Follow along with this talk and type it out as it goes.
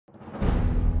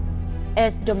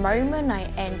As the moment I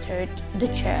entered the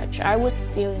church, I was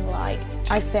feeling like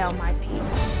I found my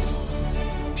peace.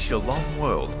 Shalom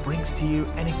World brings to you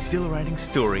an exhilarating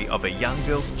story of a young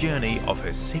girl's journey of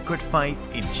her secret faith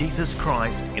in Jesus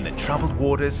Christ in the troubled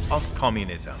waters of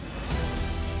communism.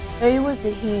 It was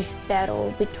a huge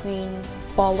battle between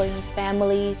following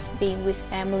families, being with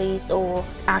families, or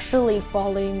actually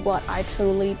following what I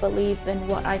truly believe and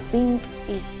what I think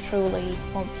is truly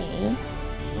for me.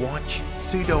 Watch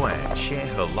Doan share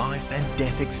her life and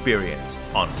death experience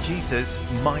on Jesus,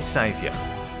 My Saviour.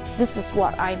 This is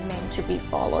what I'm meant to be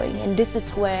following, and this is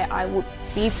where I would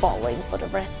be following for the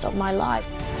rest of my life.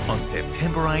 On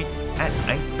September 8 at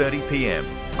 8:30 p.m.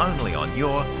 only on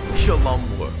your Shalom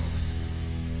World.